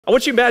I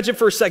want you to imagine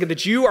for a second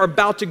that you are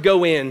about to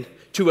go in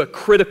to a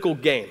critical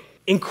game,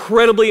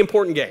 incredibly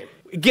important game,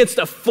 against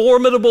a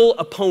formidable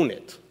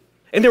opponent.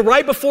 And then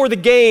right before the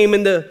game,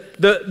 in the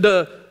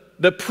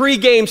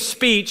pregame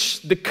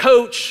speech, the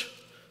coach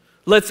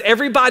lets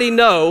everybody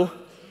know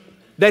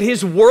that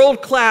his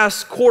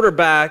world-class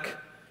quarterback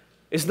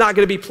is not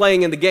going to be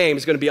playing in the game,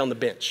 he's going to be on the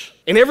bench.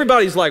 And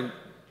everybody's like,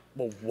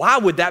 well, why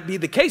would that be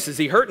the case? Is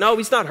he hurt? No,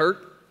 he's not hurt.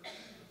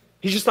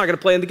 He's just not going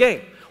to play in the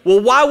game. Well,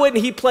 why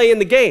wouldn't he play in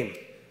the game?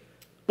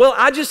 Well,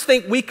 I just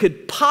think we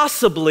could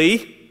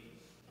possibly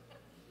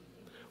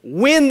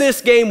win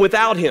this game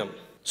without him.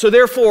 So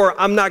therefore,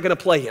 I'm not going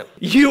to play him.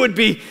 You'd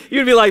be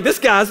like, this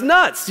guy's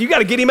nuts. You got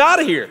to get him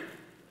out of here.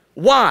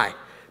 Why?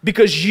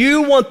 Because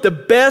you want the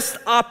best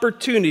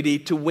opportunity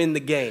to win the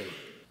game.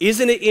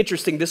 Isn't it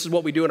interesting? This is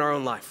what we do in our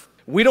own life.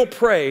 We don't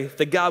pray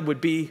that God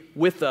would be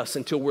with us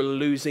until we're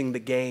losing the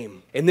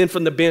game. And then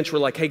from the bench, we're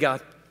like, hey,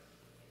 God,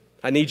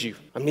 I need you.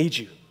 I need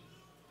you.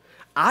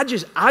 I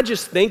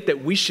just think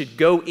that we should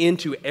go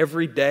into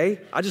every day.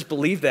 I just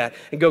believe that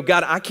and go,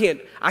 God, I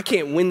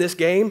can't win this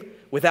game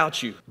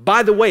without you.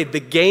 By the way, the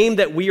game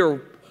that we are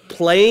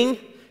playing,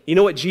 you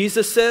know what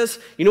Jesus says?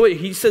 You know what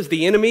he says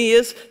the enemy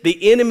is?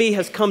 The enemy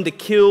has come to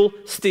kill,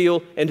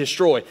 steal, and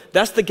destroy.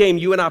 That's the game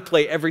you and I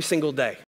play every single day.